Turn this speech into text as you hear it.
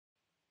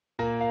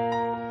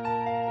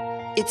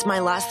It's my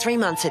last 3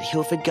 months at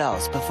Hilford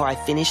Girls before I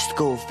finish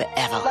school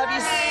forever. Love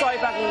you so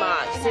fucking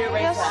much.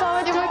 Seriously.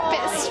 You're my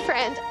best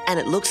friend. And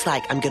it looks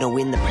like I'm going to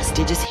win the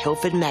prestigious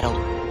Hilford Medal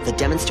for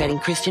demonstrating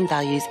Christian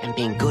values and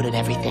being good at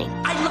everything.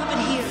 I love it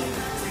here.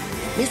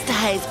 Mr.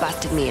 Hayes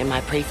busted me and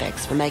my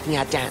prefects for making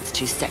our dance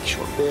too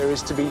sexual. There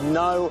is to be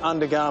no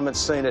undergarments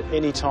seen at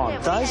any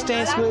time. Those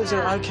dance moves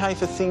are okay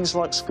for things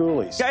like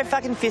schoolies. Go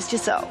fucking fist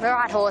yourself. All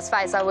right,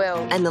 horseface, I will.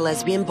 And the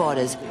lesbian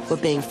boarders were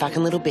being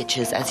fucking little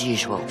bitches as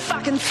usual.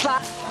 Fucking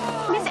slut.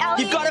 Miss Elliot.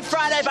 You've got it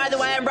Friday, by the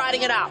way. I'm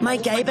writing it up. My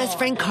gay best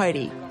friend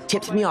Cody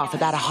tipped me off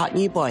about a hot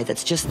new boy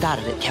that's just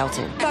started at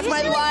Kelton. That's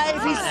my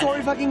life. He's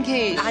so fucking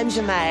cute. I'm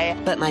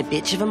Jamae. But my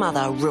bitch of a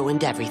mother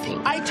ruined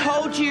everything. I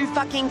told you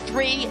fucking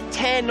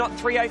 3:10, not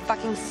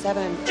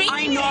 3:07.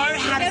 I know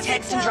how to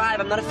text and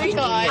drive. I'm not a fucking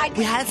idiot.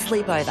 We had a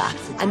sleepover,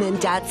 and then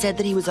Dad said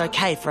that he was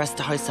okay for us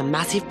to host a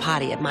massive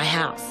party at my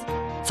house.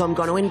 So I'm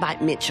going to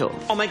invite Mitchell.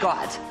 Oh my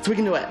God. So we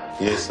can do it.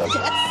 Yes, I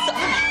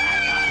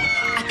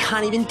I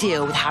can't even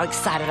deal with how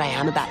excited I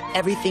am about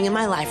everything in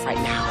my life right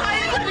now.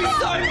 I'm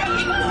so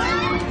fucking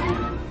good.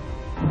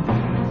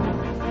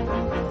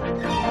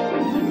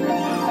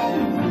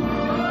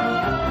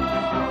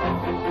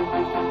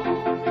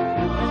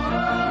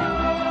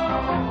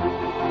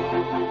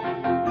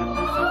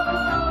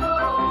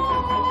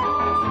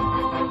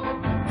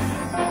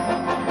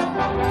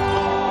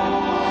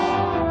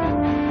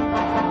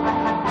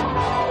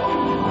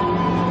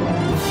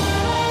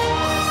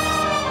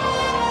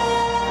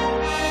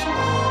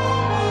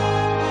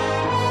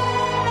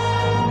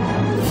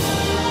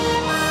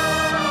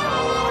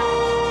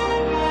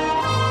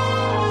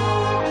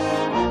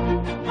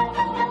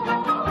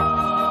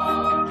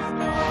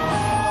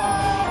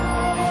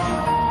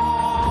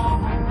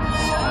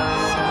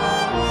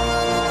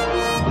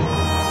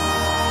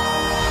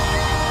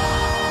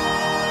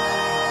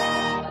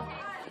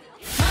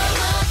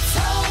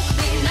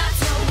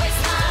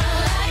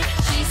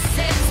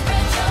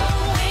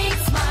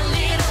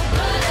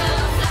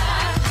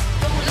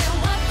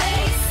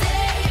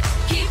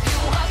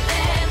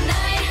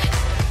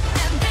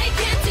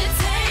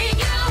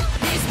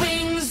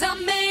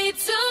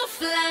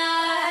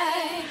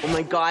 Oh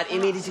my God,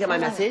 Amy, did you get my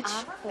message?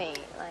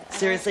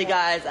 Seriously,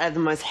 guys, I have the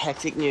most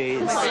hectic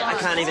news. I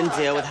can't even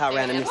deal with how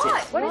random this is.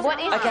 What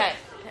is Okay,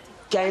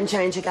 game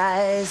changer,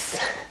 guys.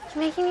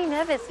 You're making me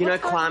nervous. You know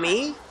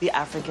Kwame, the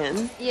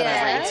African that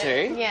I ran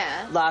to?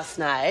 Yeah. Last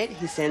night,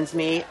 he sends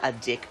me a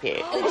dick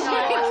pic. Oh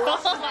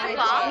my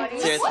God.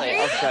 Seriously,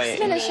 I'll show you.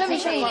 Show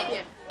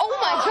me. Oh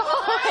my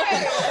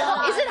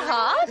God. Is it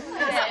hard? Is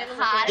it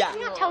hard? Yeah. I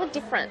can't tell the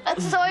difference.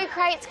 It's so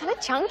great. It's kind of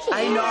chunky.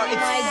 I know, it's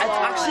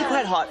actually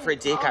quite hot for a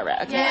dick, I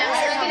reckon.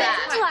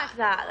 Like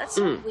that. That's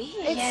so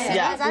weird.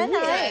 Yeah. I don't know.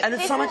 And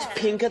it's so much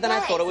pinker than I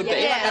thought it would be.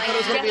 Like, I thought it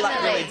was going to be,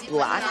 like, really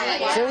black.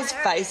 So his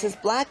face is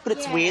black, but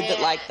it's weird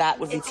that, like, that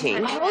would be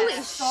pink.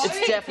 It's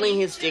definitely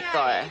his dick,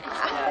 though.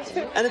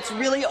 And it's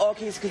really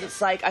awkward because it's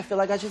like, I feel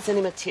like I should send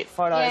him a tit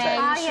photo of it.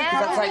 Because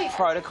that's, like,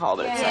 protocol,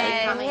 but it's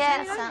like...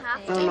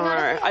 I don't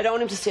know. I don't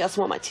want him to see how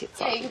small my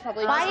tits are.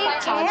 Why do you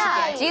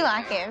care? Do you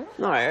like him?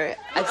 No. I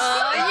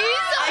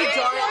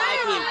don't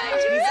like him.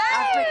 He's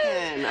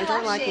African. I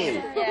don't like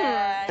him.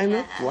 I'm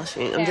not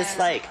blushing. I'm just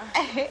like,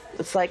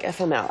 it's like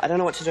FML. I don't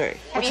know what to do.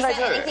 What should I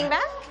do? Have you sent anything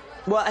back?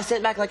 Well, I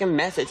sent back like a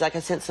message. Like I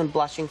sent some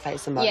blushing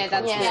face emoji. Yeah,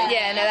 that's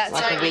yeah, no, that's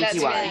like a winky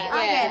one.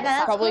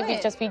 Yeah, probably be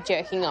just be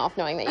jerking off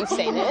knowing that you've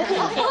seen it.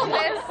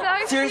 They're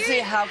so Seriously,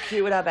 how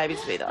cute would our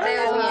babies be though?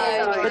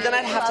 But then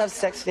I'd have to have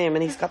sex with him,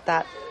 and he's got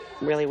that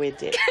really weird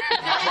dick.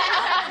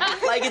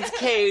 Like it's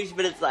cute,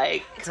 but it's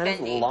like kind of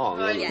long.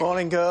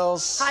 Morning,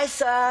 girls. Hi,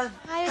 sir.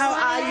 How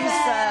are you,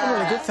 sir?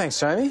 Really good, thanks,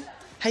 Jamie.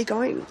 How you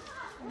going?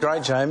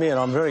 Great, Jamie, and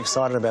I'm very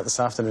excited about this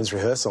afternoon's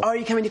rehearsal. Oh, are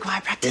you coming to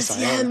choir practice?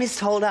 Yes, I am. Miss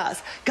told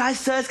us. Guys,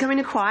 sir's coming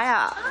to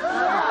choir.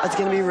 It's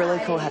going to be really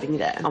cool having you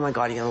there. Oh, my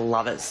God, you're going to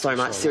love it so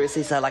much.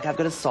 Seriously, sir, like, I've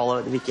got a solo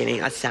at the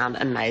beginning. I sound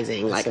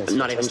amazing. Like, I'm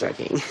not even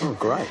joking. Oh,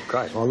 great.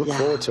 Well, I look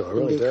forward to it. I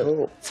really do.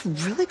 Cool. It's a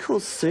really cool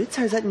suit,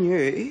 so is that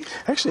new?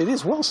 Actually, it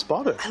is well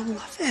spotted. I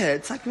love it.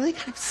 It's, like, really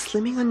kind of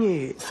slimming on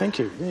you. Thank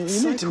you. You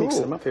So need to mix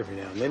cool. them up every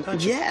now and then,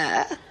 don't you?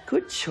 Yeah.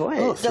 Good choice.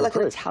 Oh, is that like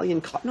an great.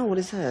 Italian cotton or what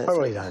is it? I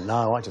really don't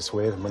know. I just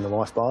wear them when the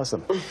wife buys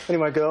them.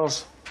 Anyway,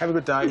 girls, have a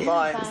good day.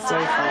 Bye. So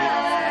fun.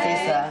 See you,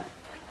 sir.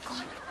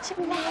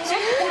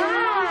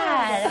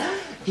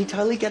 He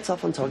totally gets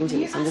off on talking to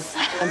me, so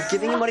I'm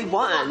giving him what he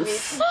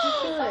wants.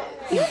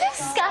 You're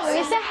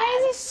disgusting. Mr.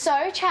 Hayes is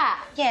so chat.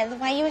 Yeah, the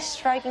way you were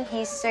stroking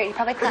his suit, he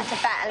probably clapped a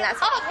bat, and that's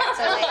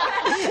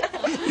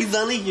what He's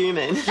only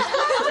human.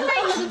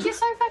 I think you're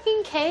so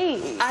fucking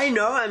key. I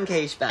know I'm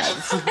quiche,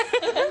 Babs.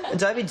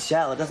 Don't be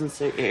jealous, it doesn't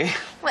suit you.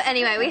 Well,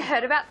 anyway, we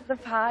heard about the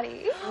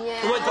party. Oh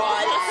my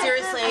God,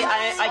 seriously,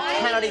 I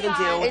cannot even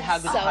deal with how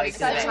good the party's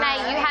going to be. Mate,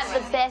 you have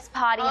the best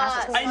party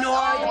house. I know,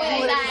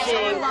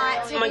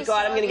 oh my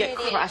God, I'm going to get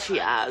crashy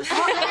as.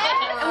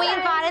 And we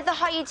invited the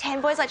Hot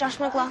U10 boys like Josh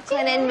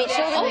McLaughlin and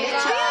Mitchell.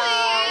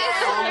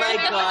 Oh my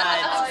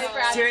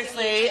God.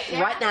 Seriously,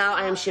 right now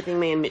I am shipping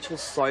me and Mitchell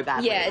so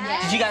badly.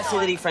 Yeah. Did you guys see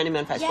that he friended me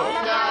on Facebook?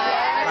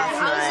 Last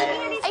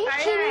night. Are you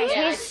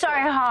kidding? He's so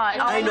hot.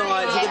 I know,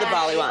 look at the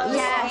barley ones.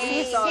 Yeah,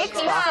 he's so He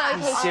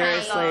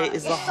seriously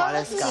is the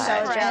hottest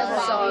guy. So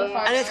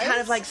jealous. And it's kind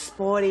of like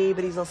sporty,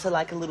 but he's also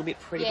like a little bit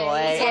pretty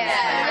boy.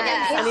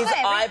 Yeah. And his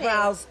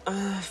eyebrows,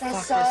 They're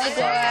so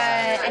good.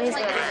 And he's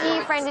like, he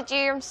befriended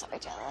you. I'm so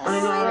jealous. I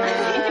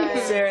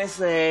know.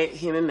 Seriously,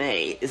 him and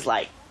me is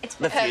like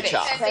the future.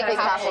 Perfect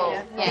couple.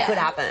 It could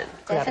happen.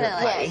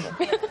 Definitely.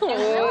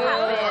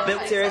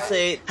 But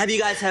seriously, have you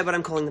guys heard what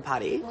I'm calling the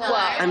party? What?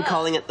 I'm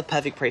calling it the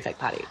perfect prefect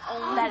party.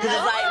 Because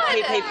it's like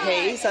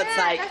PPP, so it's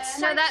like,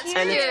 No, that's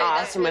and it's cute.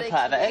 us and we're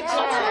perfect.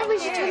 Oh, we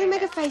should totally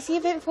make a facey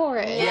event for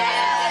it. And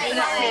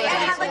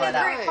have like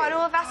a group photo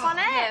of us on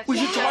it. We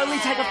should totally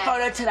take a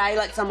photo today,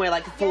 like somewhere,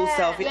 like a full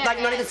selfie.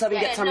 Like not even selfie,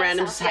 get some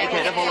random to take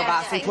it of all of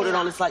us and put it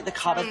on as like the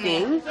cover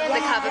thing. The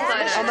cover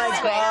photo. Oh my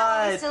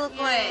god. Still look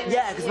good.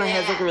 Yeah, because my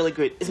hair's looking really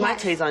good. Is my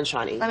T-zone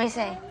shiny? Let me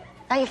see.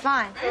 No, you're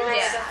fine.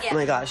 Oh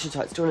my god, I should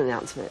do an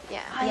announcement.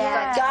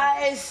 Yeah.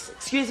 Guys,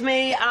 excuse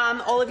me,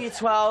 all of you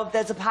 12,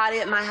 there's a party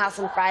at my house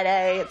on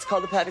Friday. It's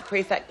called the Perfect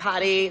Prefect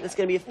Party. There's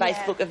going to be a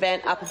Facebook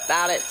event up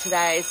about it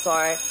today,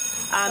 so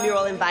you're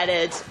all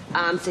invited.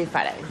 See you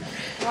Friday.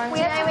 We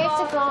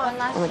have to go on.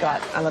 Oh my god,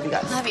 I love you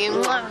guys. Love you.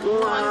 Love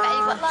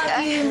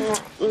you.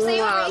 See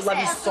you I love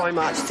you so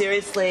much.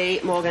 Seriously,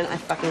 Morgan, I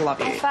fucking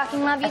love you. I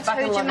fucking love you too,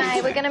 fucking love you Jamae.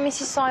 too. We're going to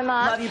miss you so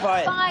much. Love you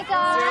both. Bye,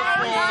 guys.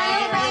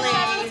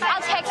 Bye.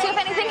 I'll text you if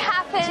anything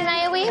happens.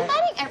 Janae, are we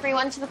inviting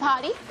everyone to the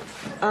party?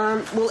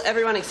 Well,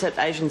 everyone except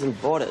Asians and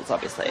borders,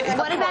 obviously.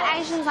 What about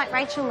Asians like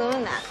Rachel Liu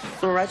and that?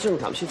 Well, Rachel can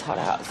come, she's hot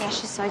house. Yeah,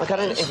 she's so Like, I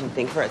don't cute. even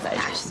think for her as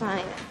Asian. She's not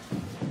even.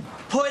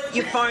 Put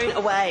your phone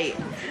away.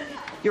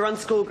 You're on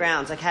school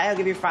grounds, okay? I'll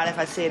give you Friday if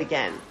I see it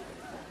again.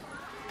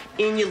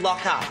 In your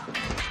locker.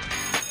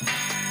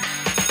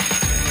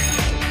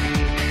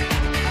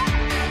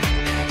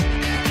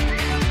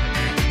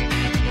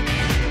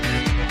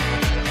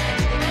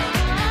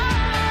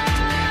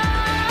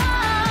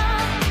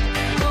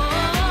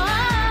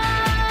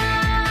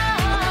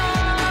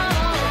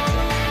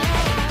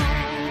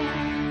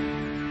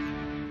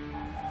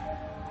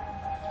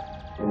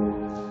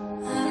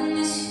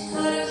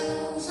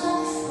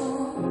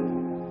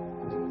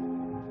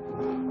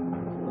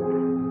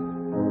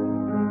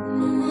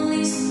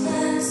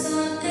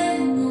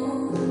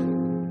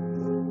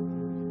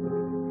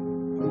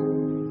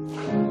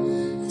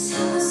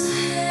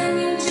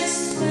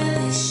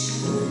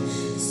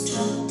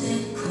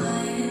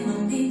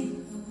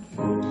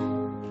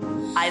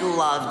 I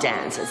love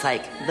dance. It's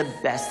like the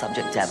best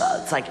subject ever.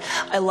 It's like,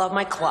 I love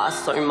my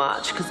class so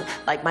much because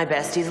like my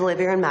besties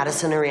Olivia and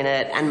Madison are in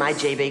it and my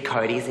GB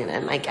Cody's in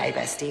it, my gay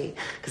bestie,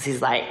 because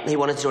he's like, he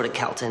wanted to do it at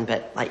Kelton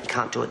but like you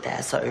can't do it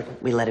there, so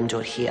we let him do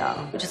it here,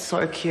 which is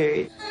so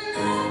cute.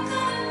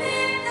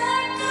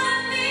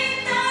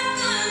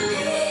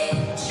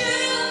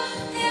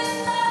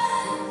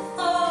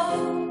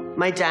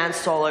 My dance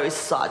solo is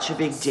such a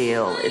big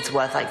deal. It's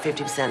worth like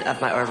 50%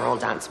 of my overall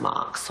dance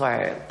mark, so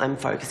I'm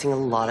focusing a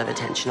lot of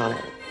attention on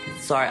it.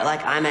 So,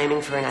 like, I'm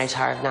aiming for an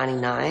ATAR of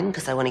 99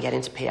 because I want to get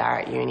into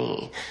PR at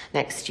uni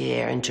next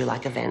year and do,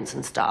 like, events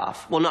and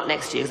stuff. Well, not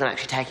next year because I'm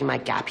actually taking my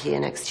gap year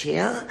next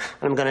year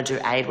and I'm going to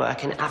do aid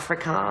work in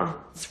Africa.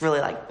 It's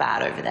really, like,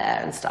 bad over there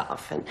and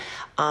stuff.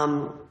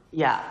 And,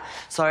 yeah.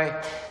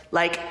 So,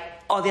 like,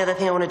 the other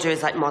thing I want to do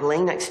is, like,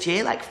 modelling next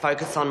year, like,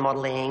 focus on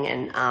modelling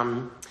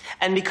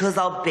and because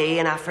I'll be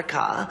in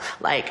Africa,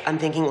 like, I'm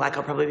thinking, like,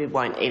 I'll probably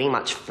won't eating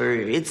much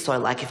food. So,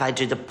 like, if I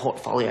do the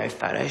portfolio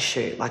photo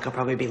shoot, like, I'll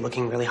probably be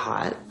looking really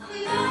hot.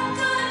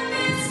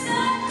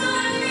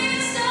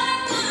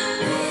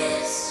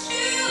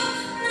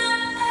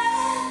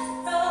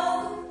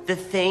 The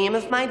theme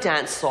of my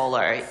dance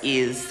solo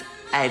is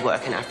aid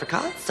work in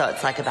Africa. So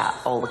it's, like, about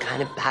all the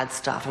kind of bad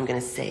stuff I'm going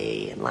to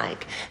see and,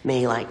 like,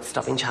 me, like,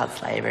 stopping child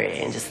slavery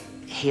and just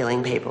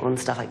healing people and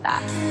stuff like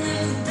that.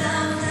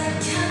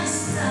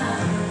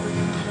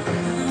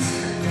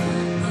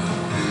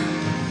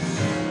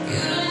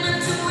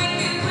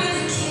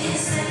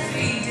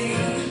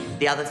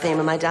 The other theme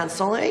of my dance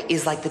solo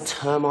is like the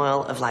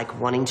turmoil of like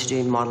wanting to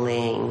do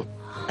modelling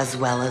as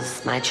well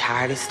as my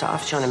charity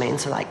stuff, do you know what I mean?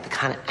 So like the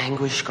kind of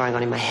anguish going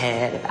on in my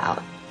head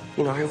about,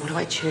 you know, what do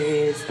I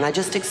choose? And I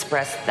just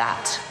express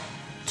that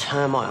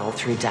turmoil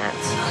through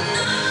dance.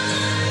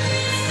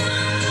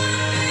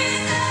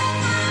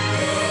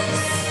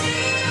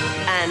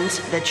 And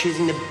they're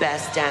choosing the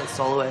best dance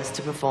soloist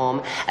to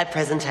perform at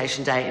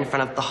presentation day in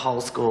front of the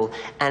whole school.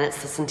 And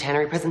it's the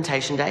centenary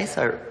presentation day,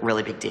 so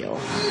really big deal.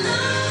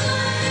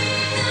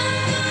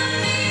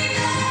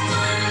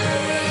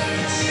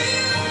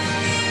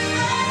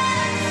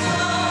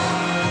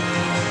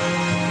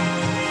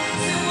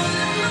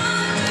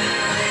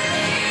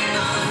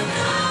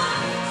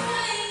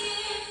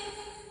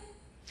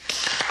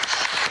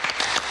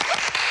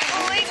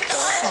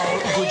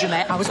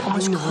 I was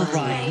almost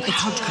crying.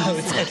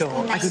 It's at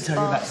all. I could tell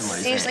you about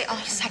somebody. Seriously, oh,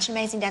 you're such an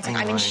amazing dancer.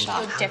 I'm in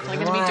shock. We're definitely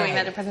going to be doing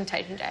that at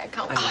presentation day. I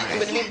can't wait.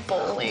 We're going to be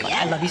bawling.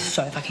 I love you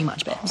so fucking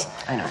much, babes.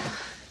 I know.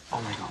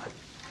 Oh my god.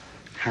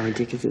 How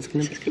ridiculous is this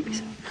going to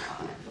be?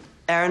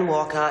 Erin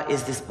Walker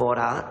is this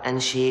boarder,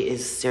 and she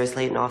is,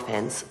 seriously, no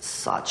offence,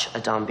 such a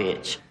dumb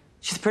bitch.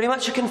 She's pretty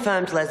much a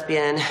confirmed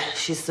lesbian.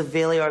 She's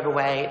severely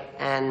overweight,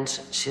 and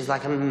she's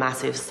like a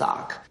massive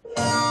suck.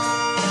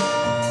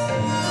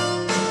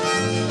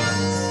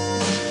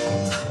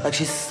 Like,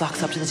 she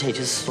sucks up to the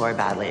teachers so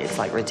badly, it's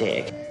like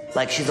ridiculous.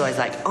 Like, she's always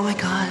like, oh my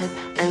God,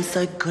 I'm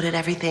so good at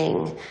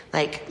everything.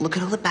 Like, look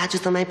at all the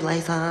badges on my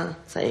blazer.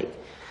 It's like,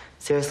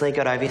 seriously,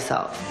 get over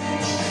yourself.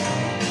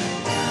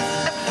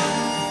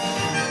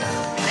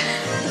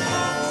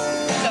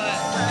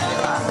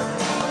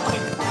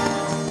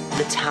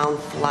 The town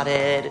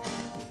flooded,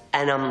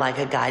 and like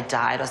a guy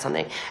died or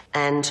something,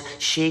 and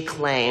she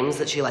claims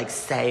that she like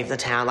saved the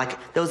town. Like,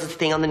 there was a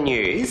thing on the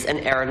news, and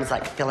Erin's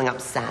like filling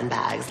up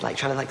sandbags, like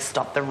trying to like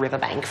stop the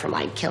riverbank from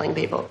like killing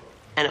people,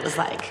 and it was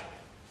like,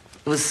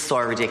 it was so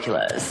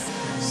ridiculous.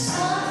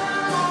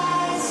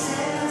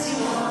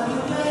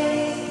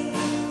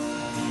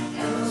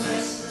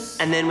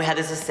 And then we had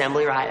this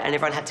assembly, right, and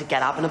everyone had to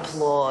get up and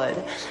applaud,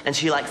 and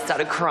she like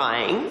started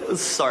crying. It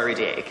was so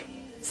ridiculous.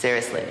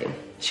 Seriously.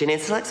 She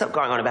needs to like stop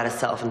going on about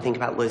herself and think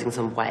about losing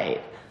some weight.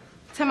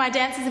 So my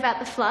dance is about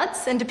the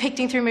floods and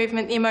depicting through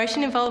movement the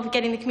emotion involved with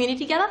getting the community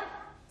together.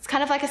 It's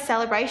kind of like a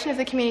celebration of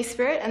the community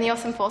spirit and the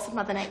awesome force of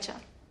Mother Nature.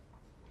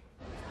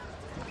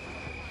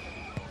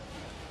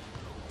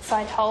 So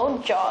I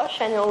told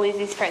Josh and all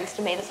his friends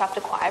to meet us after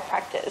choir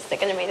practice. They're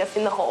going to meet us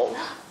in the hall.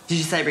 Did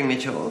you say bring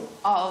Mitchell?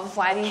 Oh,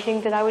 why do you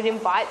think that I would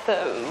invite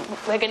them?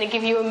 We're going to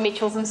give you and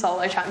Mitchell some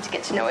solo time to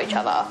get to know each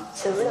other.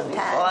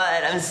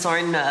 God, I'm so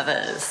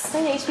nervous.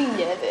 I don't need to be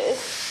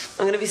nervous.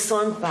 I'm going to be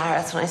so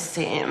embarrassed when I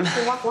see him.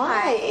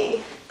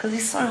 Why? Because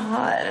he's so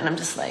hot, and I'm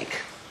just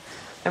like,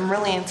 I'm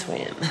really into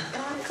him.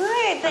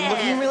 Good, then. I'm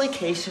looking really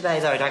quiche today,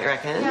 though, don't you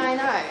reckon? Yeah, I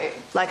know.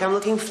 Like, I'm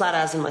looking flat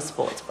as in my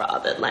sports bra,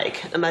 but,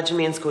 like, imagine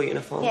me in school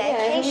uniform.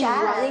 Yeah, quiche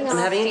ass. I'm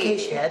having a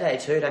quiche hair day,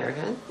 too, don't you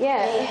reckon?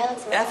 Yeah.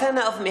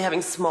 FML for me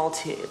having small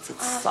tits.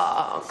 It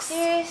sucks.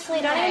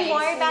 Seriously, don't even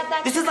worry about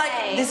that This is like,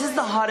 today. this is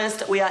the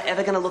hottest we are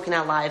ever going to look in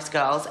our lives,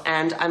 girls,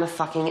 and I'm a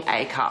fucking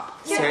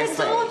A-cup.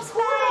 Seriously. You're a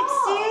bag.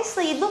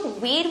 Seriously, you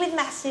look weird with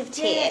massive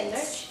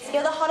tits.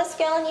 You're the hottest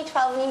girl in year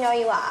 12 and you know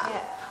you are.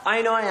 Yeah.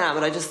 I know I am,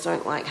 but I just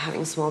don't like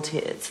having small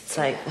tits. It's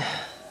like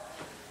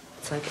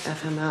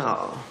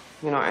FML,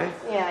 you know?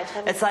 Yeah, I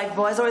totally. It's like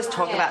boys always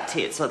talk about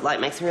tits, so it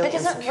like makes me really But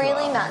does it insecure.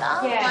 really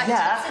matter? Yeah. Like,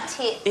 Yeah, tits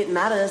are tits. it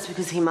matters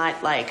because he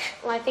might like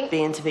Well, I think-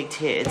 be into big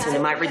tits, and he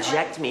might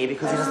reject me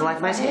because he doesn't like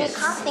my tits.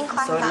 can't think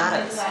like so it that.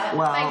 matters.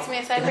 Well, Thanks,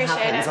 Miss, I if it appreciate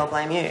happens, it. I'll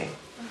blame you.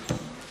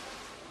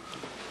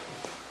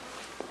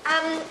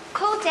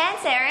 Cool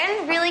dance,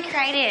 Erin. Really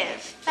creative.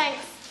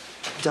 Thanks.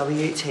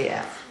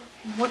 WTF.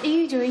 What are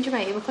you doing,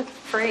 Jermaine? You look like a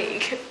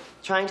freak.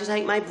 Trying to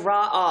take my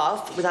bra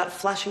off without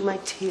flashing my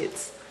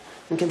tits.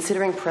 And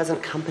considering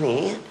present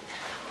company, I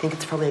think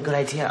it's probably a good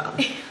idea.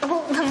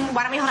 Well,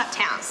 why don't we hold up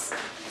towels?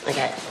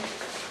 Okay.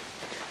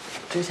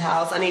 2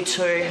 towels. I need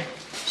 2.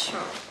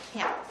 Sure.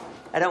 Yeah.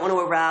 I don't want to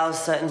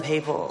arouse certain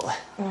people.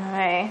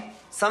 No.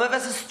 Some of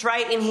us are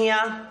straight in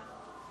here.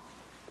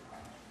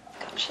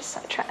 God, she's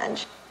so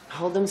trash.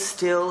 Hold them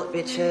still,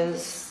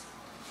 bitches.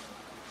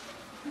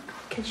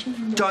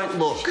 Don't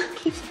look.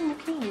 Keeps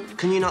looking.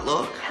 Can you not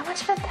look? How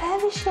much of a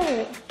perv is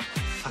she?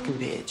 Fucking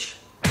bitch.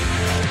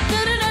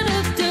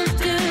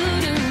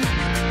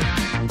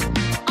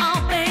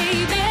 Oh,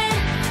 baby.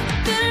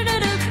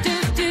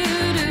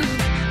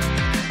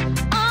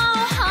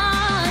 Oh,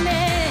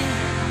 honey.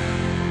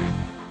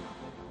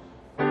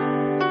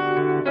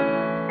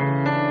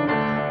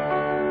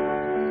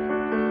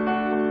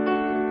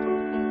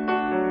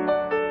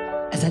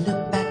 As I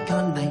look back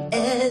on my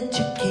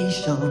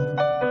education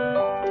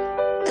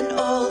and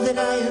all that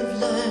I have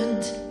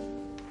learned,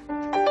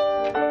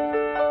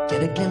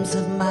 get a glimpse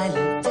of my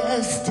life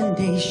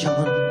destination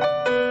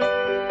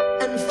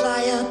and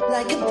fly up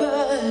like a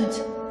bird.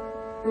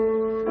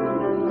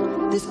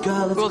 This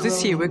girl is Well,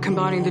 this year we're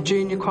combining the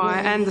junior choir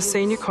and the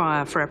senior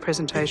choir for our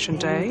presentation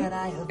day.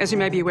 As you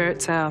may be aware,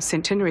 it's our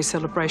centenary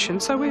celebration,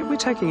 so we're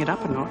taking it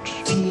up a notch.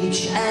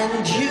 Teach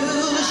and you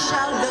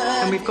shall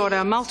learn. And we've got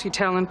our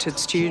multi-talented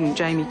student,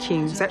 Jamie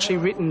King, who's actually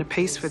written a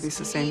piece for this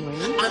assembly.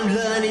 I'm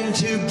learning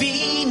to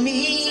be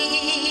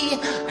me.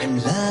 I'm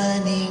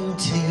learning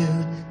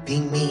to be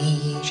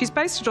me. She's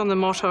based it on the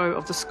motto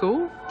of the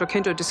school,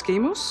 Docendo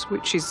Discimus,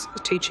 which is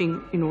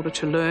teaching in order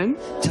to learn.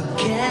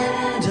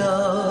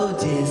 Docendo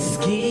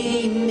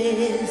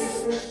Discimus.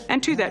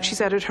 And to that,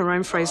 she's added her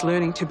own phrase,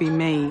 learning to be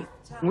me,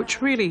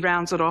 which really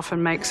rounds it off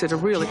and makes it a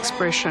real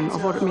expression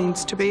of what it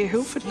means to be a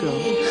Hilford girl.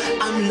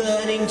 I'm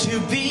learning to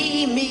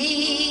be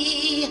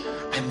me.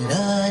 I'm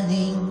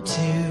learning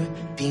to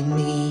be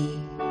me.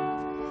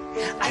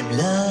 I'm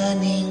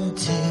learning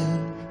to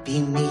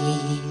be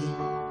me.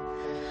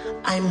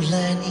 I'm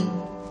learning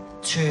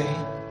to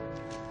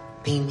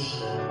be me.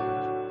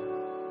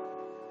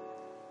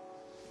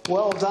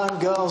 Well done,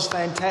 girls.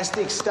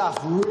 fantastic stuff.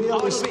 Really It'll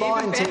be even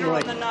spine better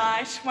on tingling. the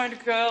night, won't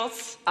it,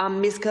 girls?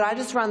 Miss, could I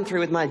just run through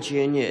with my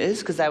juniors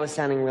because they were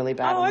sounding really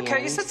bad? Oh, in the okay.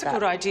 end. Yes, that's a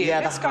good idea. Yeah,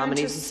 Let's the go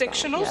into harmonies and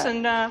stuff, sectionals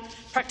yeah. and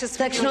practice. with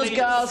your Sectionals, leaders.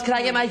 girls, can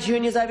I get my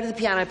juniors over to the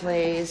piano,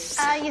 please?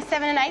 Year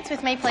 7 and 8s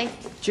with me, please.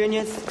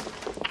 Juniors.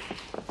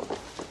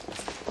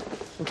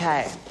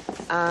 Okay.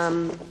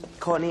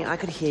 Courtney, I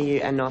could hear you,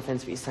 and no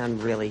offence, but you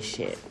sound really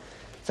shit.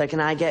 So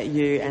can I get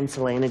you and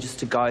Selena just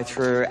to go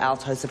through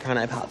alto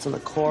soprano parts on the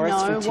chorus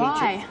No, from teacher?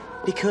 why?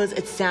 Because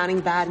it's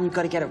sounding bad and you've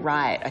got to get it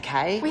right,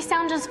 okay? We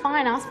sound just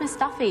fine. Ask Miss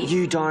Duffy.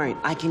 You don't.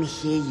 I can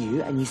hear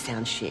you and you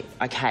sound shit.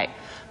 Okay.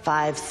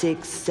 5,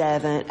 6,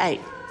 7,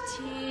 8.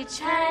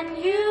 Teach and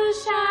you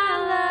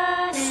shall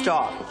learn.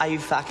 Stop. Are you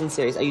fucking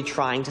serious? Are you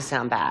trying to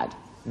sound bad?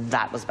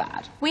 That was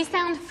bad. We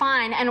sound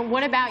fine. And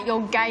what about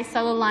your gay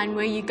solo line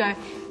where you go,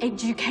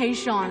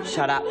 education?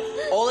 Shut up.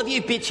 All of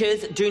you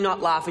bitches, do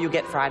not laugh or you'll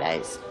get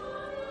Fridays.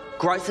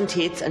 Grow some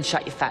tits and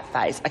shut your fat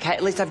face, okay?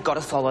 At least I've got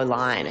a solo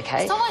line,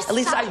 okay? Solo At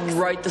least I sucks.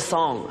 wrote the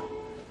song.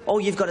 All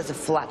you've got is a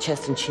flat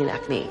chest and chin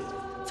acne.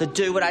 So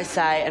do what I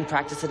say and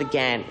practice it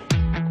again.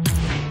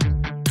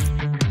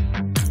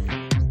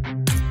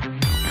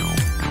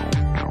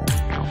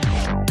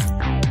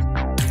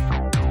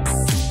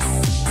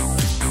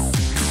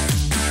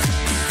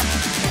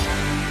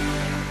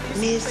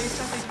 Miss,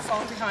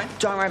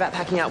 don't worry about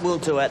packing up. We'll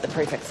do it. The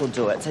prefects will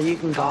do it. So you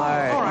can go.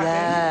 right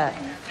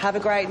yeah. Have a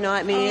great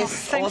night, Miss.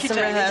 thank you, awesome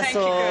Jamie. Thank you,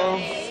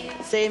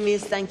 rehearsal. See you,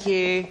 Miss. Thank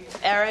you.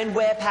 Erin,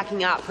 we're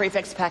packing up.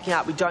 Prefects are packing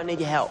up. We don't need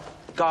your help.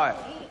 Go.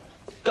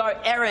 Go.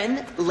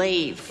 Erin,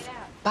 leave.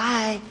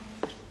 Bye.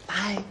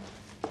 Bye.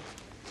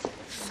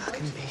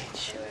 Fucking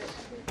bitch.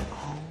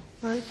 Oh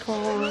my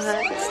God.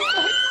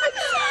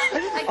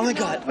 Oh my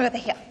God. We're over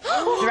here.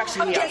 They're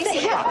actually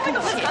here.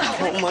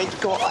 Oh my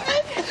God.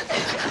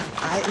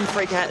 I am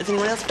freaking out. Is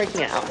anyone else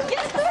freaking out?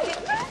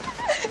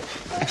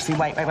 Actually,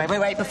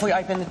 wait. Before you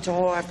open the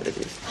door, I've got to do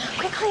this.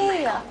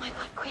 Quickly. Oh my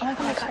God, quick. Oh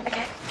my God.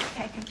 Okay.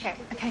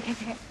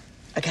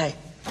 Okay,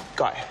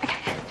 go.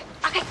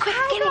 Okay, quick.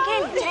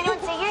 Again. Did anyone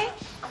see you?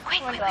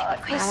 Quick.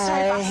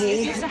 Hi. I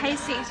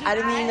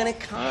didn't think you were going to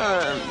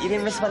come. You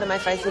didn't respond to my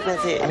Facebook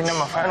message. I didn't have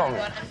my phone on me.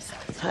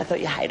 I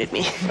thought you hated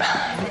me.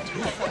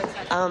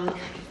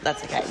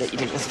 That's okay that you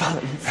didn't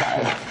respond.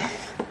 Sorry.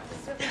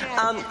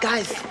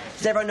 Guys,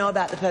 does everyone know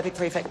about the Perfect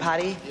Prefect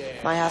Party?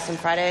 My house on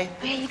Friday.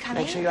 Where are you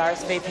coming? Make sure you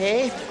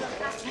RSVP.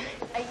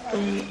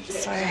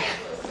 So,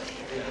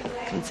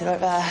 consider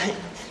over.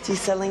 You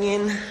settling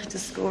in to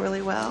school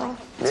really well?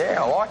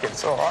 Yeah, I like it.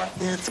 It's all right.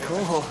 Yeah, it's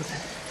cool.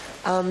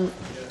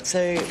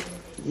 So,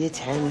 year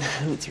 10,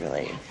 it's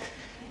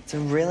a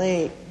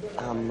really,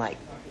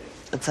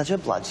 it's such a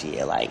blood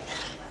year. Like,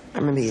 I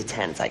remember year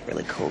 10's like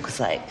really cool because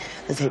like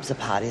there's heaps of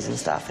parties and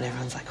stuff and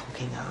everyone's like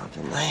hooking up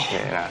and like.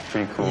 Yeah, no, it's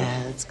pretty cool.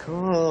 Yeah, it's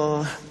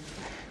cool.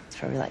 It's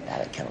probably like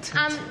that at Kelton.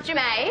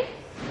 Jermaine,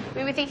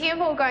 we were thinking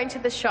of all going to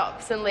the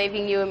shops and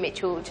leaving you and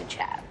Mitchell to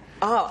chat.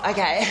 Oh,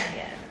 okay.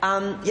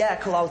 Yeah,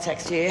 cool. I'll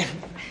text you.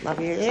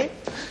 Love you.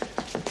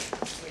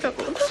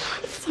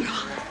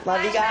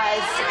 Love you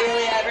guys. See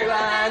you,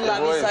 everyone.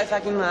 Love you so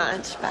fucking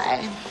much.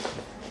 Bye.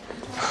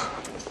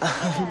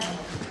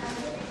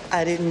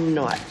 I did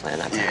not plan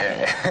that.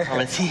 Yeah. I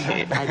promise you,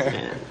 I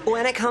didn't.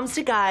 When it comes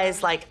to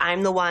guys, like,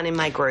 I'm the one in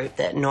my group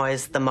that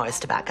knows the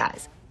most about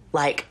guys.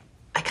 Like,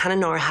 I kind of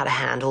know how to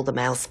handle the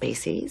male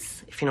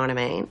species, if you know what I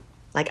mean.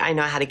 Like, I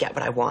know how to get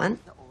what I want.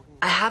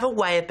 I have a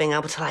way of being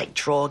able to, like,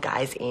 draw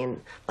guys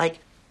in. Like,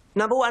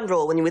 number one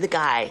rule when you're with a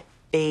guy,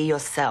 be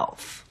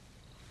yourself.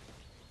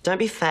 Don't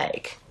be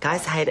fake.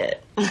 Guys hate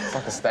it. It's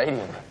like a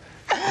stadium.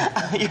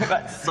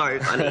 You're so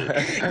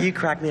funny. You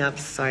crack me up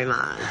so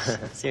much.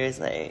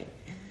 Seriously.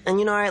 And,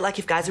 you know, like,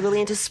 if guys are really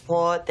into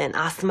sport, then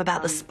ask them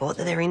about the sport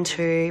that they're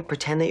into.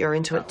 Pretend that you're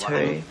into it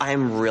too. I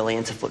am really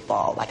into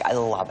football. Like, I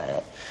love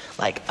it.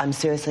 Like, I'm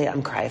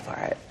cray for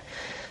it.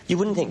 You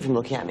wouldn't think from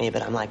looking at me,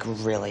 but I'm, like,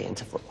 really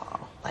into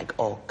football. Like,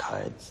 all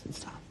codes and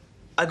stuff.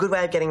 A good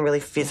way of getting really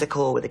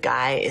physical with a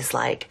guy is,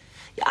 like,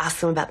 you ask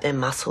them about their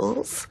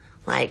muscles.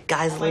 Like,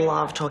 guys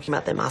love talking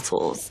about their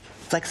muscles.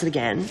 Flex it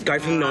again. Go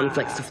from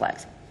non-flex to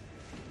flex.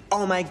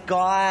 Oh, my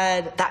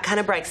God. That kind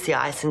of breaks the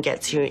ice and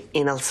gets you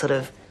in a sort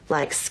of,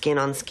 like,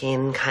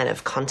 skin-on-skin kind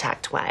of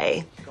contact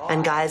way.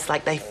 And guys,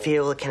 like, they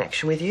feel a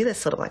connection with you. There's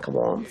sort of like a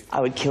warmth.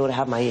 I would kill to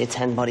have my year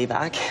 10 body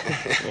back.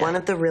 One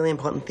of the really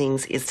important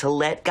things is to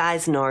let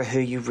guys know who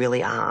you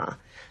really are.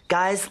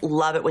 Guys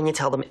love it when you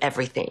tell them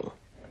everything.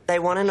 They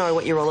want to know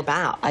what you're all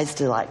about. I used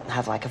to, like,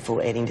 have, like, a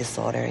full eating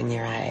disorder in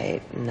year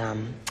 8.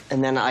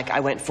 And then, like,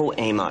 I went full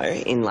emo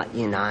in, like,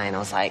 year 9. I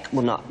was like,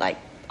 well, not, like,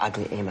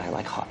 ugly emo,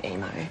 like hot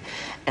emo.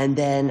 And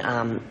then,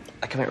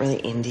 like, I went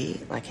really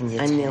indie, like, in year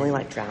 10. I nearly,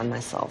 like, drowned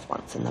myself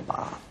once in the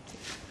bath.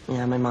 You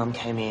know, my mum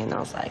came in, I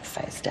was, like,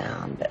 face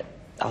down, but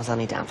I was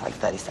only down for, like,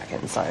 30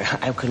 seconds, so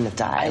I couldn't have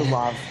died. I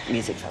love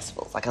music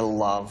festivals. Like,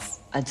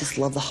 I just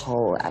love the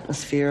whole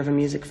atmosphere of a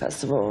music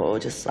festival,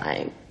 just,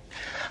 like,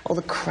 all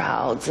the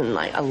crowds, and,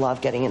 like, I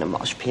love getting in a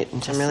mosh pit.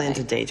 And I'm really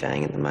into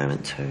DJing at the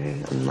moment, too.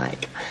 And,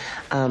 like,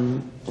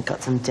 I've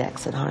got some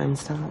decks at home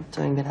still,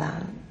 doing a bit of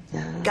that.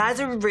 Guys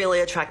are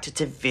really attracted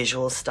to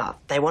visual stuff.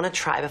 They want to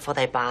try before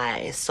they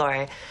buy.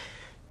 So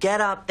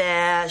get up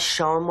there,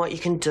 show them what you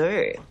can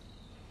do.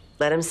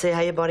 Let them see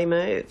how your body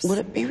moves. Would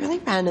it be really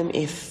random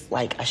if,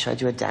 like, I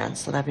showed you a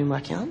dance that I've been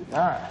working on?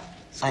 No.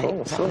 It's Like,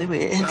 cool. it's really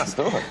weird. Let's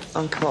do it.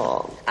 Oh,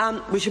 cool.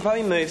 We should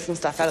probably move some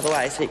stuff out of the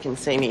way so you can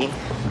see me.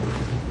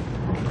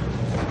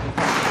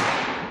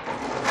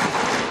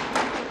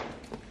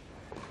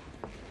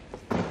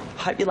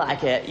 Hope you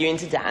like it. You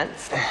into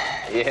dance?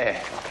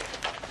 Yeah.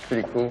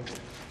 Pretty cool.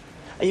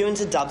 Are you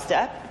into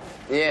dubstep?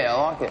 Yeah,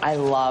 I like it. I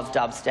love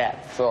dubstep.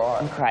 It's all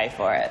right. I'm cray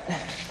for it.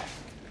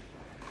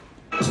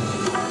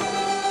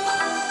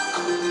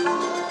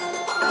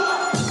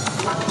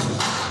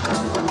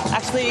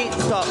 Actually,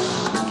 stop.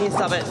 Can you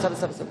stop it?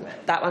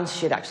 Stop. That one's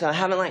shit, actually. I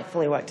haven't, like,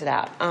 fully worked it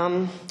out.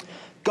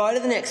 Go to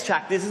the next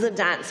track. This is a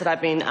dance that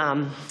I've been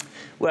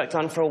worked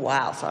on for a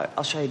while, so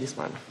I'll show you this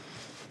one.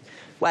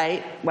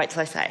 Wait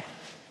till I say.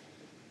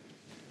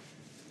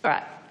 All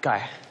right, go.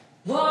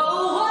 Whoa,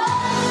 whoa.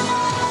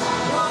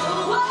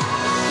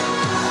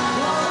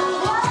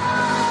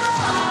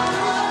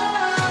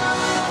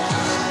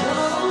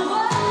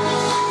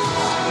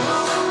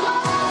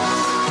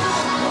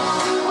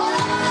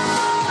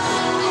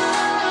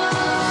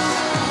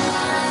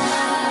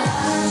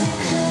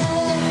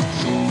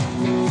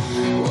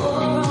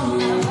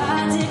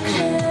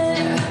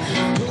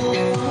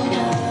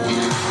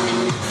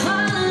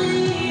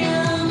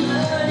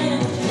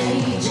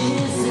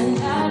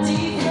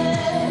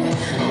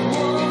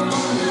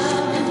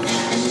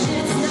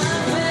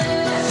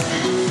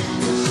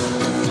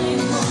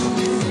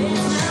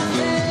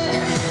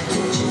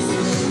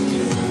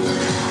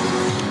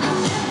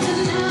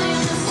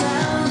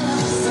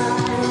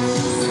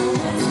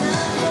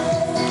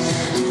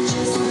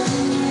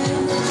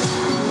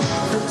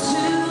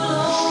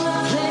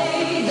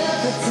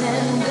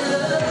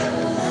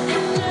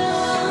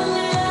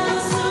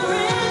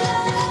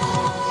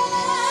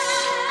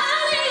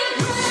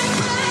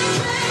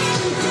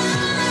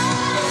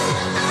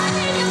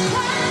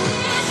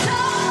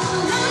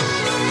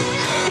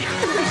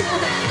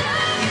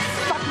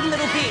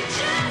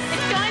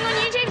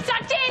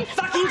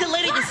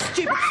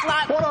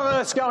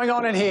 What's going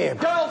on in here?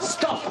 Girls,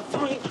 stop!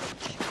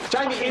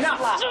 Jamie,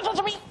 enough!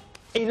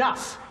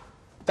 Enough!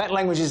 That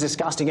language is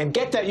disgusting, and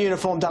get that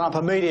uniform done up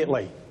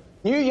immediately.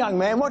 You young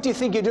man, what do you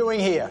think you're doing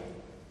here?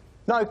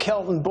 No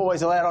Kelton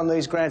boys allowed on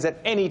these grounds at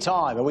any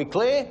time. Are we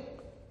clear?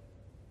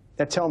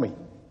 Now tell me,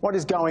 what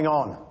is going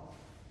on?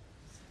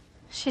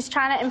 She's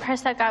trying to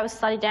impress that guy with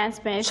slutty dance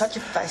moves. Shut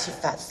your face, you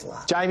fat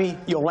slut. Jamie,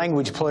 your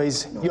language,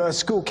 please. You're a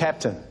school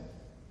captain.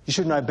 You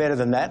should know better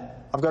than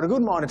that. I've got a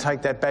good mind to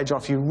take that badge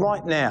off you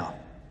right now.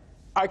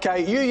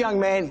 OK, you young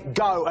man,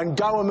 go, and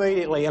go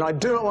immediately, and I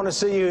do not want to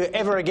see you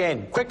ever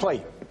again.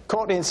 Quickly,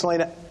 Courtney and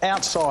Selena,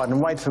 outside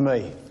and wait for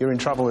me. You're in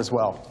trouble as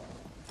well.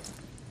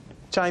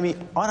 Jamie,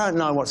 I don't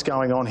know what's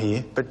going on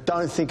here, but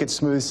don't think it's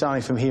smooth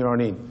sailing from here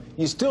on in.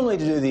 You still need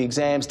to do the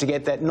exams to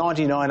get that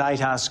 99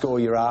 ATAR score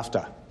you're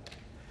after.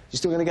 You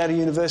still going to go to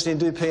university and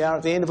do PR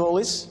at the end of all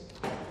this?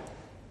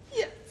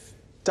 Yes.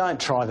 Don't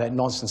try that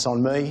nonsense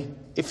on me.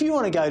 If you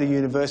want to go to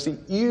university,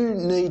 you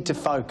need to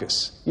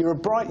focus. You're a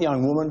bright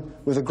young woman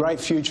with a great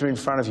future in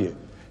front of you.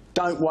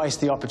 Don't waste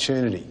the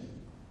opportunity.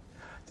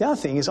 The other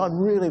thing is, I'd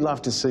really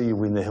love to see you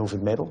win the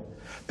Hilford Medal,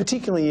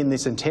 particularly in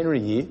this centenary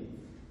year.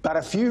 But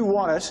if you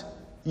want it,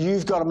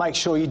 you've got to make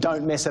sure you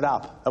don't mess it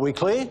up. Are we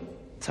clear?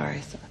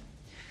 Sorry.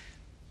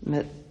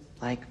 But,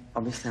 like,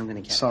 obviously I'm going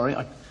to get Sorry,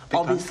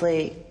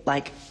 Obviously,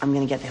 like, I'm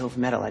going to get the Hilford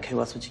Medal. Like, who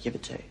else would you give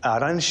it to?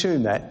 Don't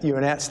assume that. You're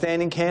an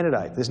outstanding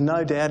candidate. There's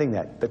no doubting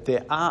that. But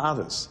there are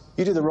others.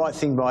 You do the right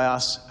thing by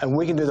us, and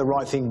we can do the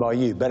right thing by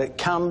you. But it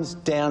comes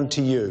down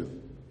to you.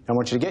 I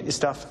want you to get your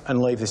stuff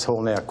and leave this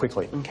hall now,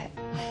 quickly. OK.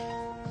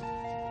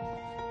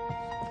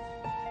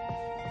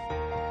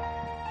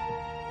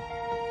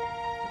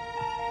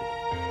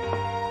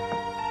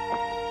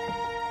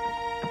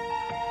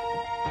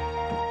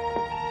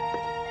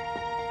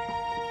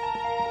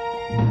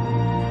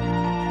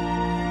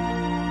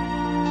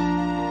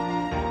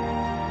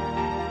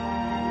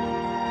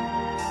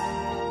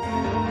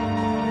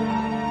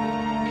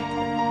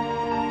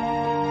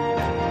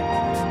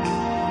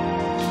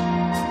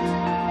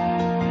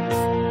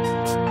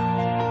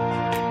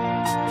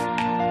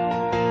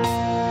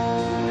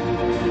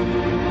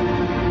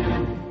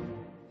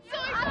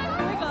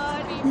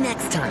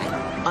 Next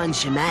time on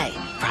Ja'mie,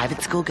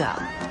 Private School Girl.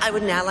 I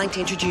would now like to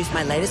introduce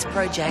my latest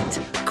project,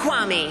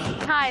 Kwame.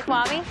 Hi,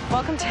 Kwame.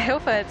 Welcome to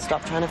Hilford.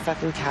 Stop trying to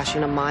fucking cash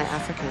in on my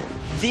African.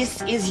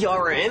 This is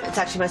your room. It's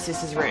actually my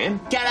sister's room.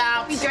 Get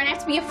out! You don't have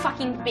to be a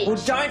fucking bitch.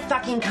 Well, don't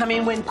fucking come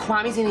in when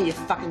Kwame's in here, you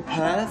fucking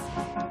perv.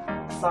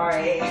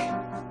 Sorry.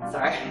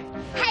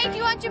 Hey, do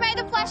you want Ja'mie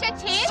the Flasher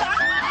too?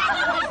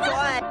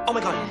 Oh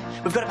my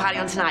god, we've got a party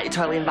on tonight. You're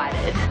totally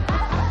invited.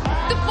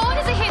 The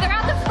borders are here. They're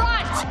out the front.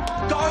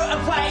 Go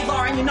away,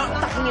 Lauren. You're not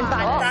fucking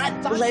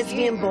invited. That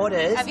lesbian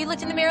borders. Have you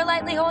looked in the mirror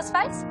lately, horse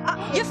face?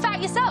 You're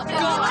fat yourself.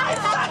 I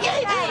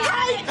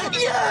fucking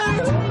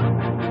hate you!